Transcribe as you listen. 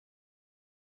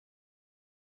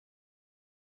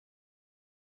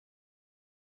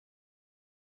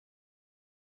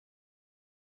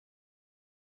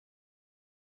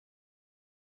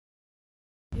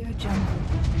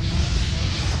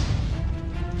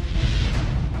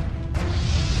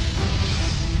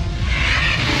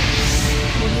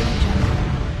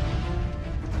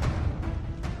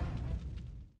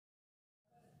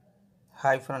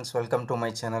Hi friends, welcome to my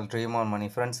channel Dream on Money.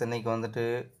 Friends, இன்னைக்கு வந்துட்டு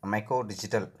Macaw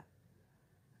Digital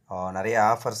நிறைய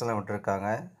offers எல்லாம் விட்டுருக்காங்க.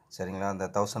 சரிங்களா? அந்த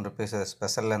 1000 rupees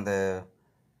ஸ்பெஷல் அந்த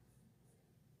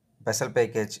ஸ்பெஷல்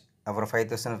பேக்கேஜ் அப்புறம்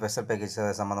 5000 ஸ்பெஷல் பேக்கேஜ்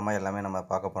சம்மந்தமாக எல்லாமே நம்ம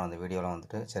பார்க்க போகிறோம் அந்த வீடியோவில்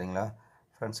வந்துட்டு. சரிங்களா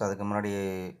ஃப்ரெண்ட்ஸ்? அதுக்கு முன்னாடி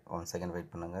 1 செகண்ட்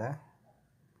வெயிட் பண்ணுங்கள்.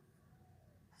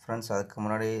 ஃப்ரெண்ட்ஸ், அதுக்கு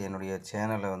முன்னாடி என்னுடைய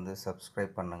சேனலை வந்து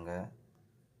சப்ஸ்கிரைப் பண்ணுங்கள்,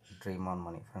 dream on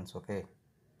money. Friends, okay,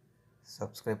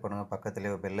 subscribe பண்ணுங்கள்.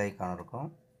 பக்கத்துலேயே ஒரு பெல் ஐக்கான் இருக்கும்,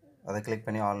 அதை கிளிக்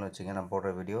பண்ணி ஆல்னு வச்சுங்க. நான் போடுற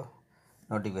வீடியோ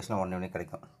நோட்டிஃபிகேஷன் ஒன்று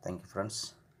கிடைக்கும். Thank you friends.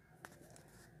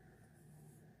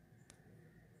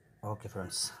 Okay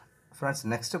friends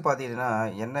next பார்த்தீங்கன்னா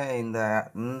என்ன,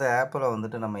 இந்த ஆப்பில்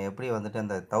வந்துட்டு நம்ம எப்படி வந்துட்டு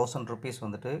அந்த 1000 rupees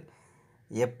வந்துட்டு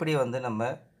எப்படி வந்து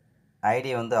நம்ம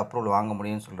ஐடி வந்து அப்ரூவல் வாங்க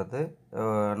முடியும்னு சொல்கிறது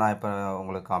நான் இப்போ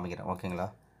உங்களுக்கு காமிக்கிறேன். ஓகேங்களா?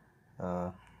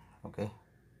 ஓகே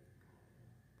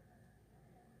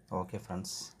ஓகே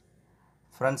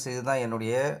ஃப்ரெண்ட்ஸ் இதுதான்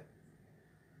என்னுடைய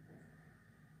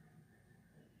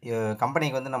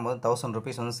கம்பெனிக்கு வந்து நம்ம வந்து 1000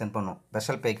 rupees வந்து சென்ட் பண்ணோம்,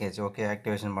 ஸ்பெஷல் பேக்கேஜ். ஓகே,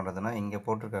 ஆக்டிவேஷன் பண்ணுறதுனா இங்கே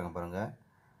போட்டிருக்காங்க பாருங்கள்.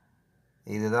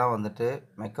 இதுதான் வந்துட்டு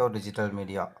மெக்காவ் டிஜிட்டல்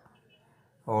மீடியா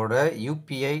ஓட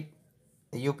யூபிஐ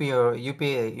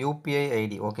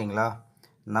ஐடி. ஓகேங்களா?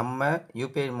 நம்ம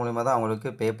யூபிஐ மூலிமா தான்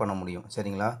அவங்களுக்கு பே பண்ண முடியும்.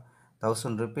 சரிங்களா?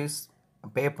 1000 rupees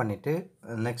பே பண்ணிவிட்டு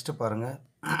நெக்ஸ்ட்டு பாருங்கள்,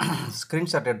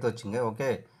 ஸ்க்ரீன்ஷாட் எடுத்து வச்சுங்க.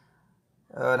 ஓகே,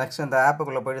 நெக்ஸ்ட் இந்த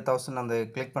ஆப்புக்குள்ளே போய்ட்டு 1000 அந்த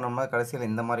கிளிக் பண்ணோம்னா கடைசியில்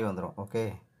இந்த மாதிரி வந்துடும். ஓகே,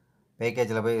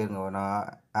 பேக்கேஜில் போய் இருங்க, நான்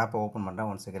ஆப்பை ஓப்பன் பண்ணுறேன்.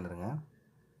 1 செகண்ட் இருங்க.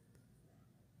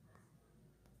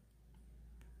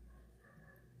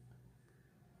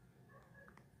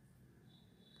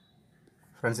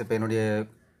 ஃப்ரெண்ட்ஸ், இப்போ என்னுடைய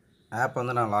ஆப்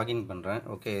வந்து நான் லாகின் பண்ணுறேன்.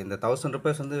 ஓகே, இந்த 1000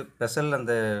 rupees வந்து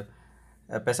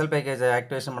ஸ்பெஷல் பேக்கேஜை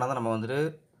ஆக்டிவேஷன் பண்ணால் தான் நம்ம வந்துட்டு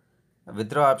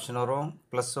வித்ட்ரா ஆப்ஷன் வரும்,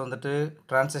 ப்ளஸ் வந்துட்டு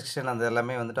ட்ரான்சாக்ஷன் அந்த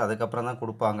எல்லாமே வந்துட்டு அதுக்கப்புறம் தான்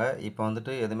கொடுப்பாங்க. இப்போ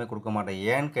வந்துட்டு எதுவுமே கொடுக்க மாட்டேன்.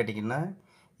 ஏன்னு கேட்டிங்கன்னா,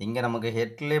 இங்கே நமக்கு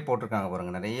ஹெட்லேயே போட்டிருக்காங்க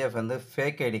பாருங்கள், நிறைய வந்து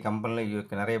ஃபேக் ஐடி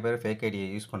கம்பெனியில் நிறைய பேர் ஃபேக் ஐடியை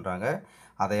யூஸ் பண்ணுறாங்க.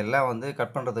 அதையெல்லாம் வந்து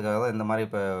கட் பண்ணுறதுக்காக தான் இந்த மாதிரி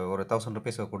இப்போ ஒரு 1000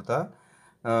 rupees கொடுத்தா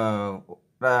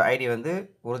ஐடி வந்து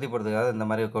உறுதிப்படுத்துக்காக இந்த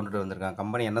மாதிரி கொண்டுட்டு வந்திருக்காங்க.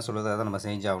 கம்பெனி என்ன சொல்லுதோ அதை நம்ம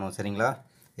செஞ்சாகணும். சரிங்களா?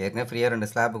 ஏற்கனவே ஃப்ரீயாக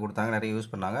 2 ஸ்லாப் கொடுத்தாங்க, நிறைய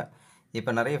யூஸ் பண்ணாங்க.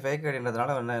 இப்போ நிறைய ஃபேக்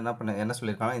ஐடின்றதுனால என்ன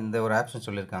சொல்லியிருக்காங்க, இந்த ஒரு ஆப்ஷன்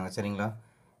சொல்லியிருக்காங்க. சரிங்களா?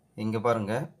 இங்கே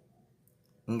பாருங்கள்,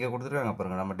 இங்கே கொடுத்துருக்காங்க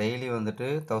பாருங்கள். நம்ம டெய்லி வந்துட்டு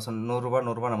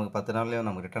 100 நமக்கு 10 நாள்லேயே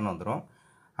நமக்கு ரிட்டர்ன் வந்துடும்.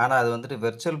 ஆனால் அது வந்துட்டு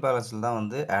வெர்ச்சுவல் பேலன்ஸில் தான்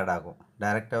வந்து ஆட் ஆகும்,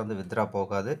 டைரெக்டாக வந்து வித்ட்ரா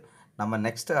போகாது. நம்ம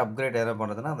நெக்ஸ்ட்டு அப்கிரேட் என்ன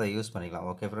பண்ணுறதுன்னா அதை யூஸ் பண்ணிக்கலாம்.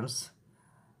 ஓகே ஃப்ரெண்ட்ஸ்,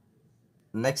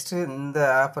 நெக்ஸ்ட்டு இந்த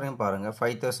ஆஃபரையும் பாருங்கள்,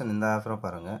 5000 இந்த ஆஃபரும்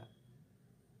பாருங்கள்.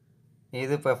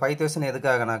 இது இப்போ 5000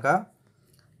 எதுக்காகனாக்கா,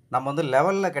 நம்ம வந்து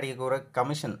லெவலில் கிடைக்கக்கூட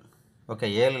கமிஷன். ஓகே,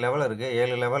 7 லெவல் இருக்குது.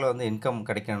 7 லெவல் வந்து இன்கம்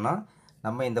கிடைக்கணும்னா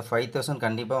நம்ம இந்த 5000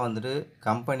 கண்டிப்பாக வந்துட்டு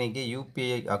கம்பெனிக்கு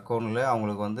யூபிஐ அக்கௌண்ட்டில்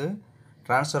அவங்களுக்கு வந்து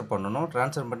ட்ரான்ஸ்ஃபர் பண்ணணும்.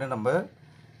 ட்ரான்ஸ்ஃபர் பண்ணி நம்ம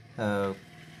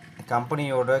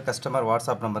கம்பெனியோட கஸ்டமர்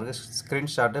வாட்ஸ்அப் நம்பருக்கு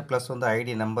ஸ்க்ரீன்ஷாட்டு ப்ளஸ் வந்து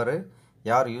ஐடி நம்பரு,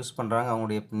 யார் யூஸ் பண்ணுறாங்க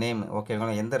அவங்களுடைய நேம்,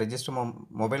 ஓகேங்களா, எந்த ரெஜிஸ்டர்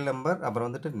மொபைல் நம்பர், அப்புறம்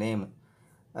வந்துட்டு நேமு,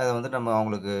 அதை வந்து நம்ம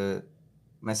அவங்களுக்கு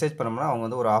மெசேஜ் பண்ணோம்னா அவங்க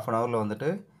வந்து ஒரு 1/2 ஹவரில் வந்துட்டு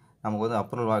நமக்கு வந்து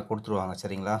அப்ரூவல் கொடுத்துருவாங்க.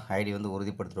 சரிங்களா? ஐடி வந்து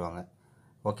உறுதிப்படுத்துருவாங்க.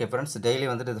 ஓகே ஃப்ரெண்ட்ஸ், டெய்லி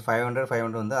வந்துட்டு இது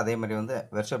 500 வந்து அதே மாதிரி வந்து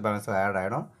வெர்ச்சுவல் பேலன்ஸில் ஆட்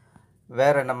ஆகிடும்.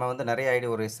 வேறு நம்ம வந்து நிறைய ஐடி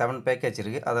ஒரு 7 பேக்கேஜ்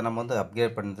இருக்குது, அதை நம்ம வந்து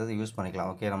அப்கிரேட் பண்ணுறது யூஸ் பண்ணிக்கலாம்.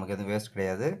 ஓகே, நமக்கு எதுவும் வேஸ்ட்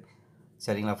கிடையாது.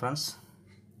 சரிங்களா ஃப்ரெண்ட்ஸ்?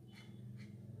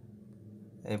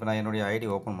 இப்போ நான் என்னுடைய ஐடி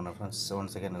ஓப்பன் பண்ணேன் ஃப்ரெண்ட்ஸ்.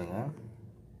 1 செகண்ட் இருங்க.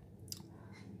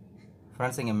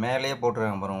 ஃப்ரெண்ட்ஸ், இங்கே மேலேயே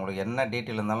போட்டுருக்காங்க பாருங்கள், உங்களுக்கு என்ன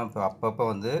டீட்டெயில் இருந்தாலும் இப்போ அப்பப்போ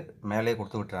வந்து மேலேயே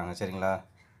கொடுத்து விட்டுறாங்க. சரிங்களா?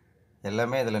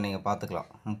 எல்லாமே இதில் நீங்கள்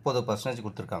பார்த்துக்கலாம். 30%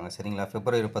 கொடுத்துருக்காங்க. சரிங்களா?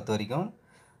 February 10 வரைக்கும்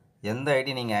எந்த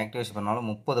ஐடி நீங்கள் ஆக்டிவேஷன் பண்ணாலும்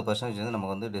 30% வந்து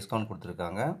நமக்கு வந்து டிஸ்கவுண்ட்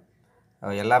கொடுத்துருக்காங்க.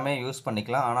 எல்லாமே யூஸ்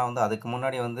பண்ணிக்கலாம். ஆனால் வந்து அதுக்கு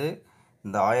முன்னாடி வந்து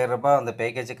இந்த 1000 ரூபாய் அந்த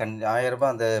பேக்கேஜை 1000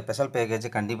 ரூபாய் அந்த ஸ்பெஷல் பேக்கேஜை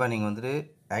கண்டிப்பாக நீங்கள் வந்துட்டு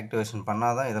ஆக்டிவேஷன்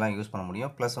பண்ணால் தான் இதெல்லாம் யூஸ் பண்ண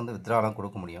முடியும், ப்ளஸ் வந்து வித்ட்ராலாம்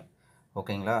கொடுக்க முடியும்.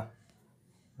 ஓகேங்களா?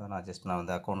 நான்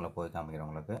வந்து அக்கௌண்ட்டில் போய் காமிக்கிறேன்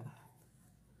உங்களுக்கு.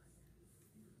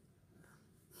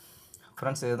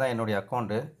 ஃப்ரெண்ட்ஸ், இதுதான் என்னுடைய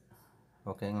அக்கௌண்ட்டு.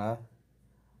 ஓகேங்களா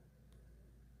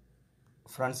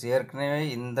ஃப்ரெண்ட்ஸ்? ஏற்கனவே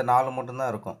இந்த 4 மட்டும்தான்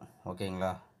இருக்கும்.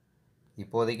 ஓகேங்களா?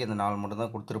 இப்போதைக்கு இந்த 4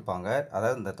 மட்டும்தான் கொடுத்துருப்பாங்க.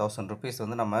 அதாவது இந்த 1000 rupees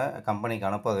வந்து நம்ம கம்பெனிக்கு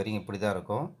அனுப்பாத வரைக்கும் இப்படி தான்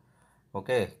இருக்கும்.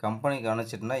 ஓகே, கம்பெனிக்கு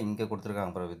அனுப்பிச்சிட்டுனா இங்கே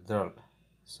கொடுத்துருக்காங்க அப்புறம் வித்ட்ரால்.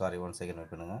 சாரி, 1 செகண்ட்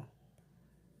வெயிட் பண்ணுங்க.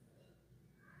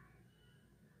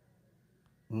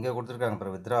 இங்கே கொடுத்துருக்காங்க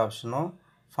அப்புறம் வித்ட்ரா ஆப்ஷனும்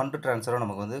ஃபண்டு ட்ரான்ஸ்ஃபரும்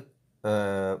நமக்கு வந்து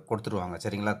கொடுத்துருவாங்க.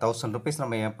 சரிங்களா? 1000 rupees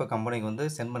நம்ம எப்போ கம்பெனிக்கு வந்து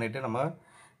சென்ட் பண்ணிவிட்டு நம்ம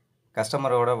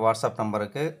கஸ்டமரோட வாட்ஸ்அப்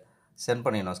நம்பருக்கு சென்ட்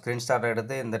பண்ணிடணும். ஸ்க்ரீன்ஷாட்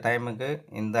எடுத்து இந்த டைமுக்கு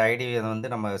இந்த ஐடியை வந்து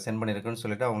நம்ம சென்ட் பண்ணியிருக்குன்னு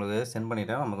சொல்லிவிட்டு அவங்களுக்கு சென்ட்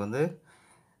பண்ணிவிட்டோம். நமக்கு வந்து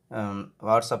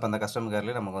வாட்ஸ்அப் அந்த கஸ்டமர்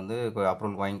கேர்லேயே நமக்கு வந்து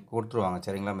அப்ரூவல் வாங்கி கொடுத்துருவாங்க.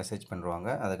 சரிங்களா? மெசேஜ் பண்ணுவாங்க.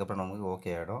 அதுக்கப்புறம் நமக்கு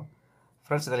ஓகே ஆகிடும்.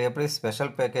 ஃப்ரெண்ட்ஸ் இதில் எப்படி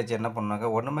ஸ்பெஷல் பேக்கேஜ் என்ன பண்ணாங்க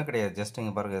ஒன்றுமே கிடையாது. ஜஸ்ட்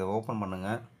இங்கே பாருங்கள், இதை ஓப்பன்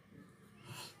பண்ணுங்கள்.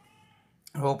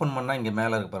 ஓப்பன் பண்ணால் இங்கே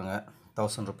மேலே இருக்கு பாருங்கள்,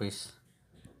 1000 ருபீஸ்.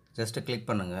 ஜஸ்ட்டு கிளிக்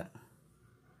பண்ணுங்கள்.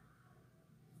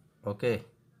 ஓகே,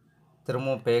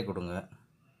 திரும்பவும் பே கொடுங்க.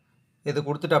 இது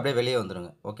கொடுத்துட்டு அப்படியே வெளியே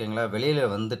வந்துடுங்க. ஓகேங்களா, வெளியில்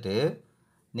வந்துட்டு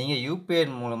நீங்கள் யூபிஐ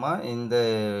மூலமாக இந்த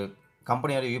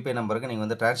கம்பெனியோட யூபிஐ நம்பருக்கு நீங்கள்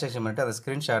வந்து ட்ரான்சாக்ஷன் பண்ணிவிட்டு அதை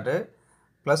ஸ்க்ரீன்ஷாட்டு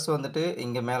ப்ளஸ் வந்துட்டு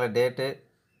இங்கே மேலே டேட்டு,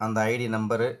 அந்த ஐடி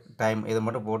நம்பரு, டைம் இதை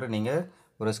மட்டும் போட்டு நீங்கள்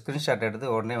ஒரு ஸ்க்ரீன்ஷாட் எடுத்து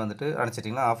உடனே வந்துட்டு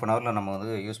அனுப்பிச்சிட்டிங்கன்னா ½ அன் ஹவரில் நம்ம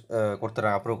வந்து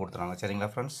கொடுத்துட்றாங்க, அப்ரூவ் கொடுத்துருவாங்க. சரிங்களா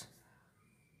ஃப்ரெண்ட்ஸ்,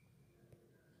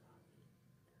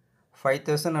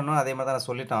 5000 இன்னும் அதே மாதிரி தான் நான்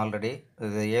சொல்லிட்டேன் ஆல்ரெடி.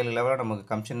 இது 7 லெவலில் நமக்கு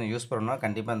கமிஷன் யூஸ் பண்ணணும்னா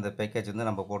கண்டிப்பாக இந்த பேக்கேஜ் வந்து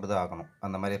நம்ம போட்டு தான் ஆகணும்.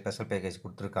 அந்த மாதிரி ஸ்பெஷல் பேக்கேஜ்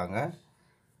கொடுத்துருக்காங்க.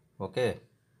 ஓகே,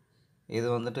 இது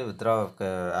வந்துட்டு வித்ரா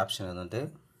ஆப்ஷன் வந்துட்டு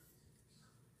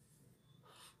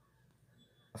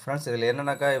ஃப்ரெண்ட்ஸ் இதில்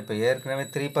என்னென்னாக்கா இப்போ ஏற்கனவே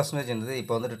 3% இருந்தது.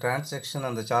 இப்போ வந்துட்டு டிரான்சாக்ஷன்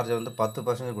அந்த சார்ஜை வந்து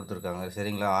 10% கொடுத்துருக்காங்க.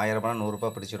 சரிங்களா, 1000 ரூபாய் 100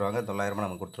 ரூபாய் பிடிச்சிருவாங்க, 900 ரூபாய்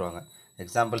நமக்கு கொடுத்துருவாங்க.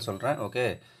 எக்ஸாம்பிள் சொல்கிறேன். ஓகே,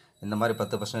 இந்த மாதிரி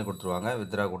 10% கொடுத்துருவாங்க.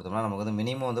 வித்ரா கொடுத்தோம்னா நமக்கு வந்து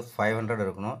மினிமம் வந்து 500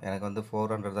 இருக்கணும். எனக்கு வந்து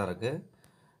 400 தான் இருக்குது.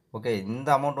 ஓகே, இந்த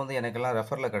அமௌண்ட் வந்து எனக்கெல்லாம்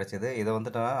ரெஃபரில் கிடச்சிது. இதை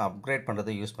வந்துட்டு நான் அப்கிரேட்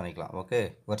பண்ணுறது யூஸ் பண்ணிக்கலாம். Okay,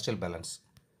 virtual balance.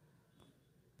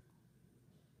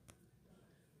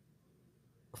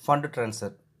 Fund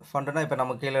transfer. ஃபண்டுனா இப்போ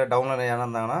நம்ம கீழே டவுன்லோட்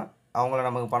இருந்தாங்கன்னா அவங்கள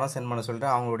நமக்கு பணம் சென்ட் பண்ண சொல்லிட்டு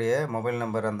அவங்களுடைய மொபைல்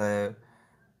நம்பர், அந்த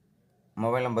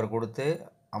மொபைல் நம்பர் கொடுத்து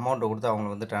அமௌண்ட்டை கொடுத்து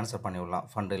அவங்களுக்கு வந்து ட்ரான்ஸ்ஃபர் பண்ணி விடலாம்.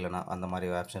 ஃபண்டு இல்லைனா அந்த மாதிரி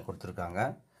ஆப்ஷன் கொடுத்துருக்காங்க.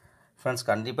 ஃப்ரெண்ட்ஸ்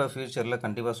கண்டிப்பாக ஃப்யூச்சரில்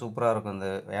கண்டிப்பாக சூப்பராக இருக்கும் இந்த.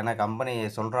 ஏன்னா கம்பெனி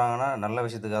சொல்கிறாங்கன்னா நல்ல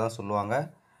விஷயத்துக்காக தான் சொல்லுவாங்க.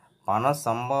 பணம்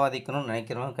சம்பாதிக்கணும்னு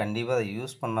நினைக்கிறவங்க கண்டிப்பாக அதை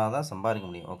யூஸ் பண்ணால் தான் சம்பாதிக்க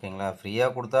முடியும். ஓகேங்களா,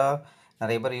 ஃப்ரீயாக கொடுத்தா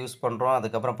நிறைய பேர் யூஸ் பண்ணுறோம்,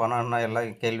 அதுக்கப்புறம் பணம்னா எல்லாம்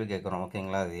கேள்வி கேட்குறோம்.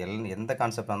 ஓகேங்களா, இது எந்த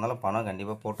கான்செப்டாக இருந்தாலும் பணம்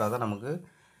கண்டிப்பாக போட்டால் தான் நமக்கு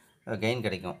கெயின்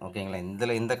கிடைக்கும். ஓகேங்களா,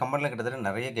 இந்த கம்பெனியில் கிட்டத்தட்ட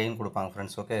நிறைய கெயின் கொடுப்பாங்க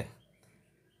ஃப்ரெண்ட்ஸ்.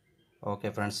 ஓகே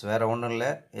ஃப்ரெண்ட்ஸ், வேறு ஒன்றும் இல்லை.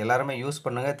 எல்லாருமே யூஸ்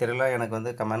பண்ணுங்கள். தெரியல எனக்கு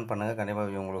வந்து கமெண்ட் பண்ணுங்கள்.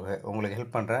 கண்டிப்பாக உங்களுக்கு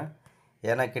ஹெல்ப் பண்ணுறேன்.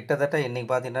 ஏன்னா கிட்டத்தட்ட இன்றைக்கி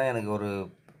பார்த்தீங்கன்னா எனக்கு ஒரு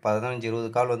 15-20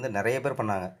 கால் வந்து நிறைய பேர்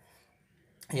பண்ணாங்க.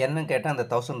 என்னன்னு கேட்டால் அந்த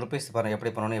 1000 ருபீஸ் பாருங்கள்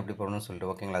எப்படி பண்ணணும்னு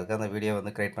சொல்லிட்டு. ஓகேங்களா, அதுக்காக அந்த வீடியோ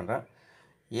வந்து க்ரியேட் பண்ணுறேன்.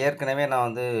 ஏற்கனவே நான்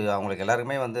வந்து அவங்களுக்கு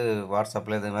எல்லாருக்குமே வந்து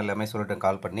வாட்ஸ்அப்பில் இது மாதிரி எல்லாமே சொல்லிட்டேன்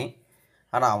கால் பண்ணி.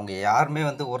 ஆனால் அவங்க யாருமே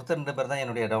வந்து ஒருத்தர் 2 பேர் தான்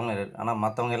என்னுடைய டவுன்லோட். ஆனால்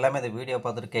மற்றவங்க எல்லாமே இந்த வீடியோ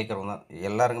பார்த்துட்டு கேட்குறவங்க தான்.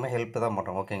 எல்லாருக்குமே ஹெல்ப் தான்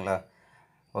பண்ணுறோம். ஓகேங்களா,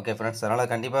 ஓகே ஃப்ரெண்ட்ஸ்,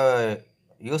 அதனால் கண்டிப்பாக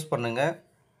யூஸ் பண்ணுங்கள்.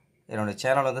 என்னுடைய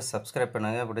சேனல் வந்து சப்ஸ்கிரைப்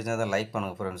பண்ணுங்கள். பிடிச்சதை லைக்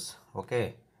பண்ணுங்கள் ஃப்ரெண்ட்ஸ். Okay,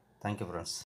 thank you friends.